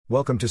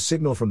Welcome to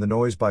Signal from the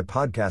Noise by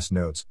Podcast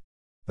Notes,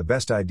 the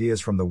best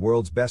ideas from the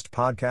world's best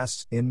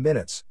podcasts in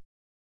minutes.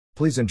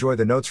 Please enjoy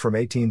the notes from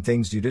 18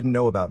 Things You Didn't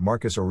Know About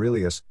Marcus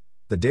Aurelius,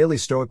 the Daily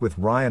Stoic with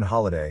Ryan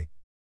Holiday.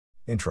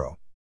 Intro.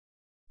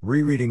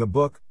 Rereading a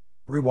book,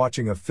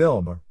 rewatching a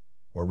film,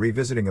 or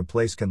revisiting a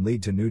place can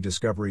lead to new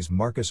discoveries.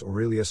 Marcus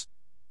Aurelius,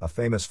 a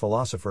famous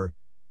philosopher,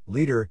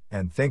 leader,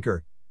 and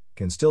thinker,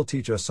 can still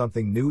teach us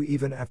something new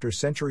even after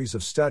centuries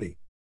of study.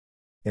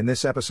 In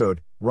this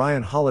episode,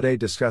 Ryan Holiday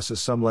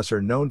discusses some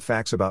lesser-known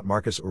facts about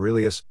Marcus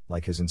Aurelius,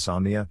 like his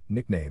insomnia,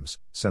 nicknames,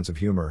 sense of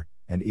humor,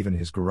 and even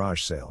his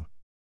garage sale.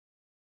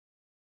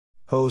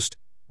 Host,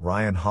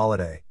 Ryan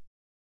Holiday.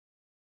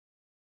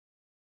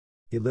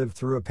 He lived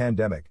through a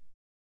pandemic.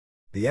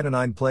 The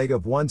Antonine Plague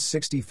of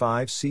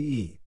 165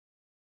 CE.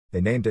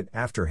 They named it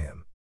after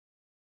him.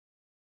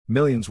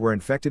 Millions were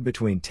infected.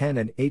 Between 10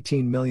 and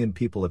 18 million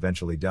people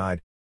eventually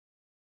died.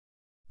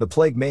 The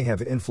plague may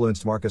have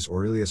influenced Marcus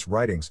Aurelius'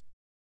 writings.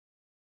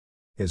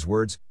 His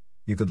words,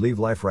 "You could leave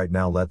life right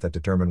now, let that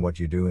determine what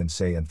you do and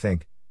say and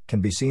think,"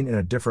 can be seen in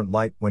a different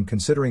light when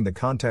considering the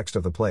context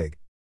of the plague.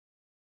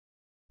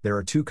 There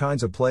are two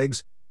kinds of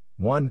plagues.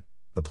 1.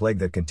 The plague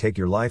that can take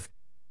your life.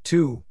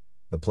 2.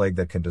 The plague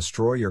that can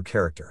destroy your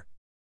character.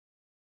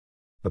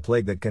 The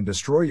plague that can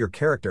destroy your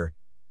character.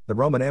 The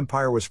Roman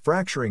Empire was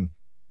fracturing,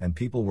 and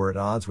people were at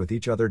odds with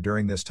each other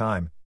during this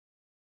time.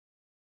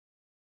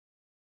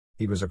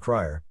 He was a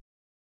crier.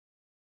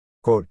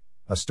 Quote,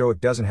 "A Stoic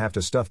doesn't have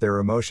to stuff their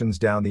emotions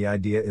down. The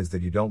idea is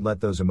that you don't let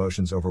those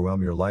emotions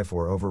overwhelm your life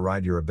or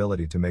override your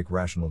ability to make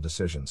rational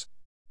decisions."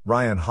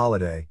 Ryan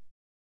Holiday.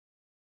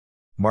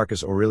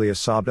 Marcus Aurelius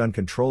sobbed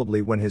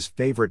uncontrollably when his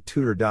favorite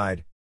tutor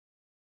died.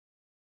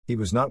 He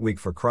was not weak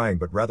for crying,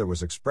 but rather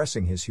was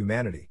expressing his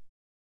humanity.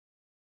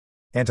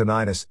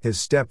 Antoninus, his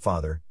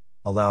stepfather,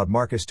 allowed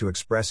Marcus to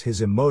express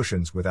his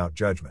emotions without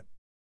judgment.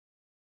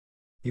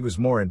 He was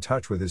more in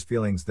touch with his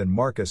feelings than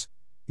Marcus.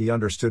 He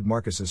understood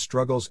Marcus's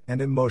struggles and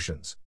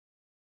emotions.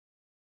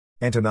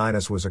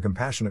 Antoninus was a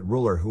compassionate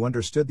ruler who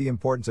understood the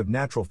importance of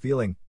natural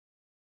feeling.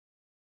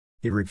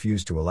 He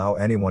refused to allow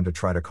anyone to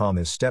try to calm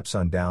his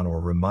stepson down or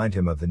remind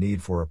him of the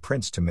need for a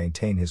prince to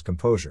maintain his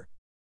composure.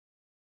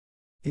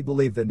 He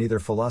believed that neither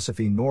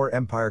philosophy nor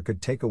empire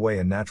could take away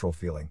a natural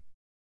feeling.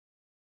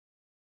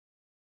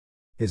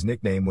 His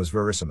nickname was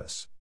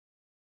Verissimus.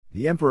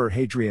 The Emperor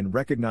Hadrian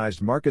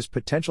recognized Marcus'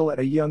 potential at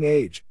a young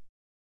age.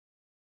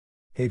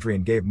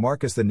 Hadrian gave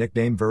Marcus the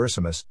nickname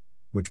Verissimus,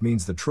 which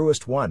means the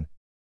truest one.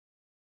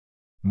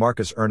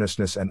 Marcus'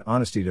 earnestness and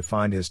honesty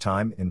defined his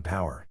time in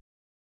power.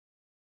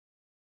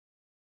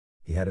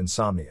 He had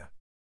insomnia.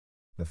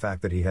 The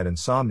fact that he had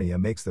insomnia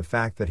makes the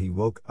fact that he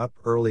woke up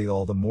early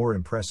all the more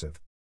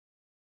impressive.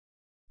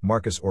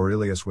 Marcus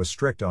Aurelius was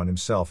strict on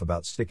himself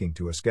about sticking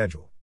to a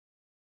schedule.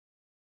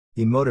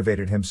 He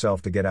motivated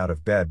himself to get out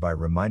of bed by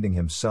reminding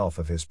himself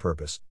of his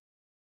purpose.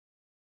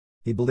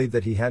 He believed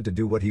that he had to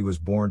do what he was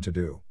born to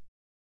do.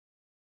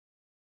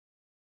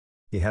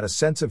 He had a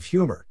sense of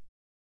humor.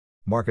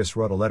 Marcus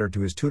wrote a letter to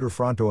his tutor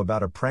Fronto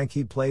about a prank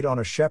he played on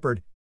a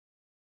shepherd.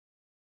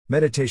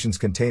 Meditations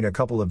contain a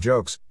couple of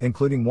jokes,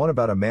 including one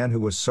about a man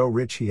who was so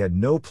rich he had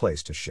no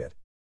place to shit.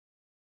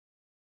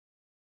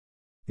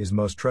 His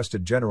most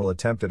trusted general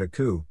attempted a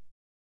coup.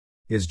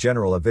 His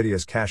general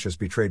Avidius Cassius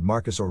betrayed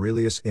Marcus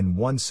Aurelius in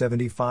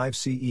 175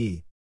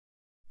 CE.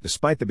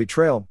 Despite the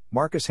betrayal,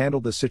 Marcus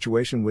handled the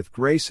situation with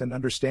grace and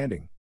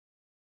understanding.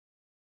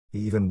 He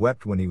even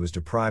wept when he was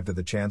deprived of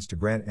the chance to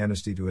grant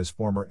amnesty to his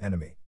former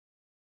enemy.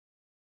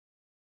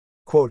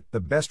 Quote, "The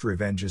best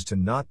revenge is to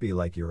not be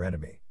like your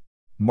enemy."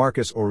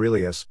 Marcus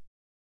Aurelius.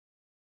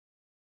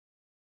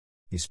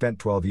 He spent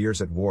 12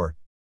 years at war.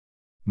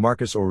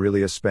 Marcus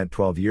Aurelius spent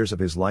 12 years of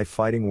his life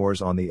fighting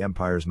wars on the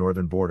empire's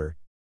northern border.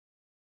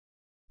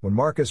 When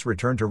Marcus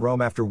returned to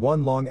Rome after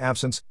one long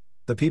absence,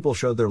 the people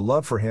showed their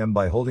love for him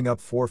by holding up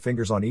 4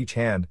 fingers on each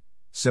hand,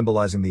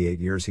 symbolizing the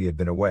 8 years he had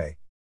been away.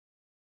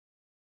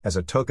 As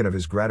a token of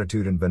his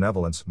gratitude and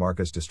benevolence,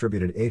 Marcus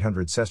distributed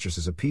 800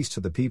 sesterces apiece to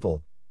the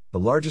people, the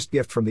largest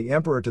gift from the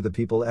emperor to the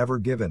people ever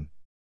given.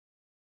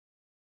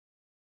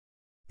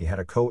 He had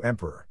a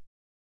co-emperor.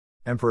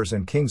 Emperors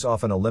and kings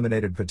often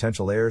eliminated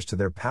potential heirs to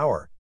their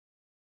power.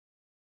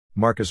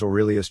 Marcus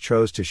Aurelius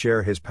chose to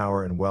share his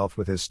power and wealth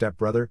with his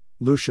stepbrother,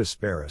 Lucius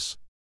Verus.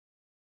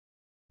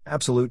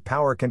 Absolute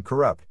power can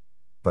corrupt,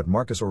 but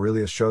Marcus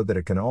Aurelius showed that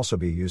it can also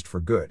be used for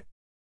good.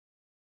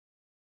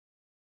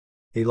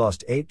 He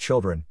lost 8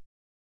 children.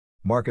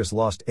 Marcus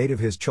lost 8 of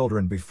his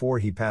children before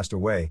he passed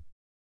away.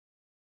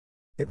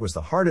 It was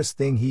the hardest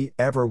thing he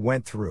ever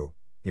went through.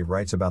 He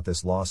writes about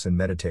this loss in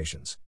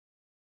Meditations.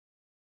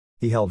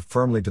 He held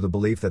firmly to the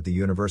belief that the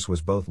universe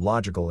was both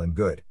logical and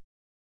good.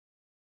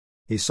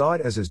 He saw it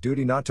as his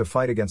duty not to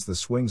fight against the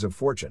swings of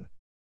fortune.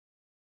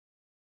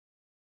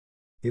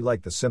 He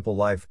liked the simple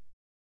life.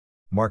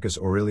 Marcus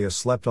Aurelius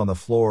slept on the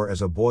floor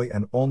as a boy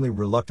and only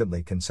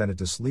reluctantly consented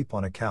to sleep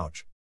on a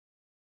couch.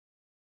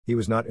 He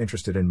was not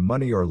interested in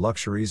money or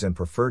luxuries and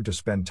preferred to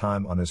spend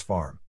time on his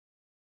farm.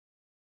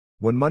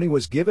 When money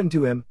was given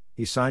to him,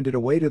 he signed it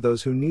away to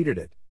those who needed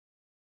it.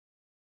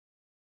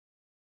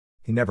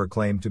 He never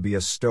claimed to be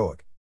a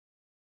Stoic.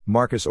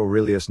 Marcus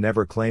Aurelius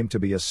never claimed to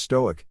be a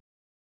Stoic.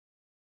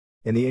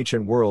 In the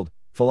ancient world,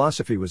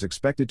 philosophy was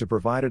expected to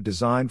provide a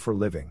design for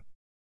living.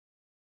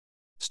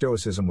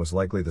 Stoicism was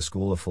likely the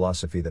school of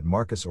philosophy that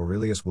Marcus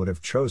Aurelius would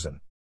have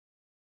chosen.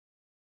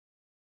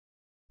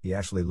 He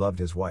actually loved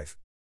his wife.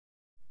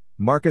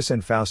 Marcus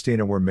and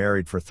Faustina were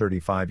married for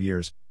 35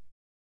 years.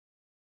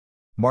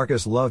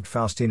 Marcus loved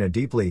Faustina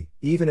deeply,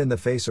 even in the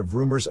face of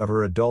rumors of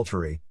her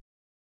adultery.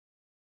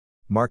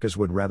 Marcus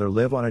would rather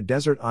live on a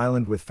desert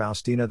island with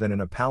Faustina than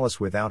in a palace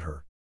without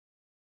her.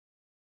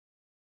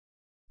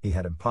 He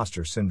had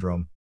imposter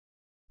syndrome.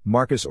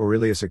 Marcus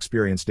Aurelius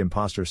experienced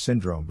imposter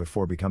syndrome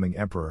before becoming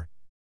emperor.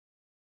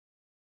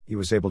 He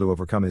was able to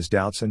overcome his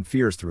doubts and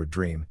fears through a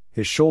dream.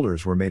 His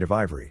shoulders were made of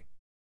ivory.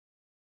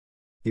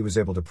 He was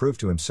able to prove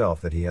to himself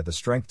that he had the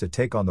strength to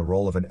take on the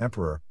role of an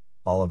emperor.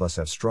 All of us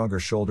have stronger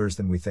shoulders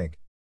than we think.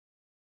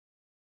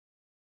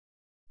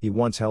 He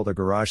once held a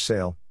garage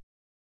sale.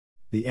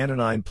 The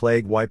Antonine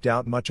Plague wiped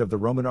out much of the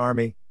Roman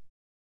army.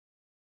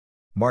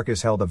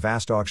 Marcus held a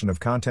vast auction of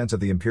contents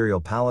of the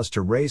imperial palace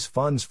to raise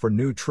funds for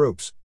new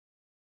troops.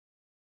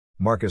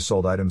 Marcus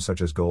sold items such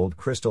as gold,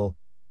 crystal,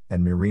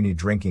 and Merini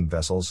drinking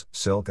vessels,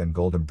 silk and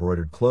gold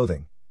embroidered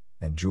clothing,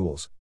 and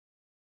jewels.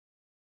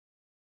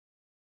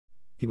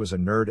 He was a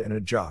nerd and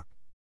a jock.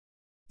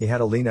 He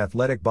had a lean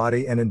athletic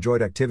body and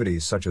enjoyed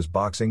activities such as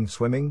boxing,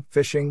 swimming,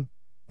 fishing,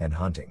 and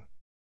hunting.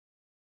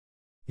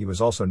 He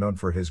was also known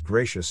for his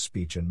gracious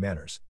speech and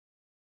manners.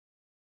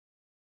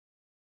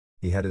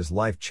 He had his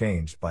life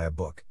changed by a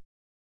book.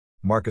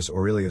 Marcus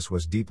Aurelius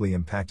was deeply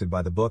impacted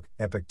by the book,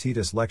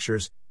 Epictetus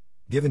Lectures,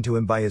 given to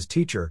him by his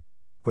teacher,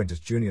 Quintus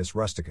Junius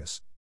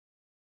Rusticus.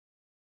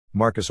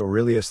 Marcus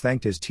Aurelius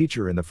thanked his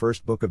teacher in the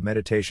first book of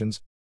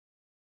Meditations.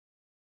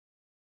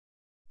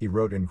 He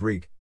wrote in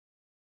Greek.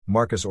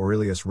 Marcus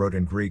Aurelius wrote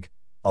in Greek,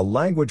 a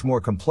language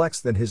more complex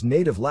than his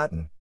native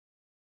Latin.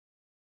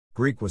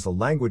 Greek was the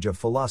language of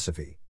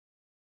philosophy.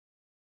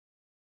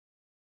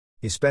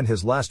 He spent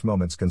his last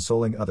moments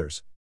consoling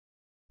others.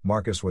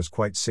 Marcus was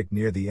quite sick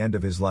near the end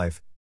of his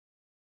life.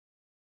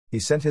 He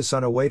sent his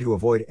son away to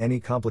avoid any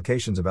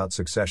complications about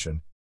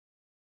succession.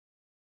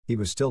 He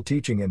was still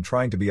teaching and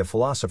trying to be a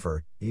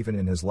philosopher, even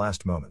in his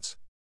last moments.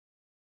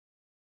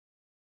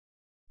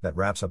 That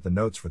wraps up the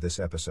notes for this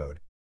episode.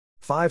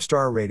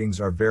 5-star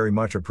ratings are very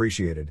much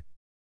appreciated.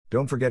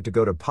 Don't forget to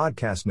go to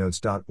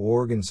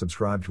podcastnotes.org and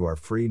subscribe to our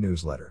free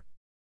newsletter.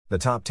 The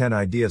top 10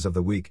 ideas of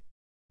the week.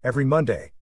 Every Monday.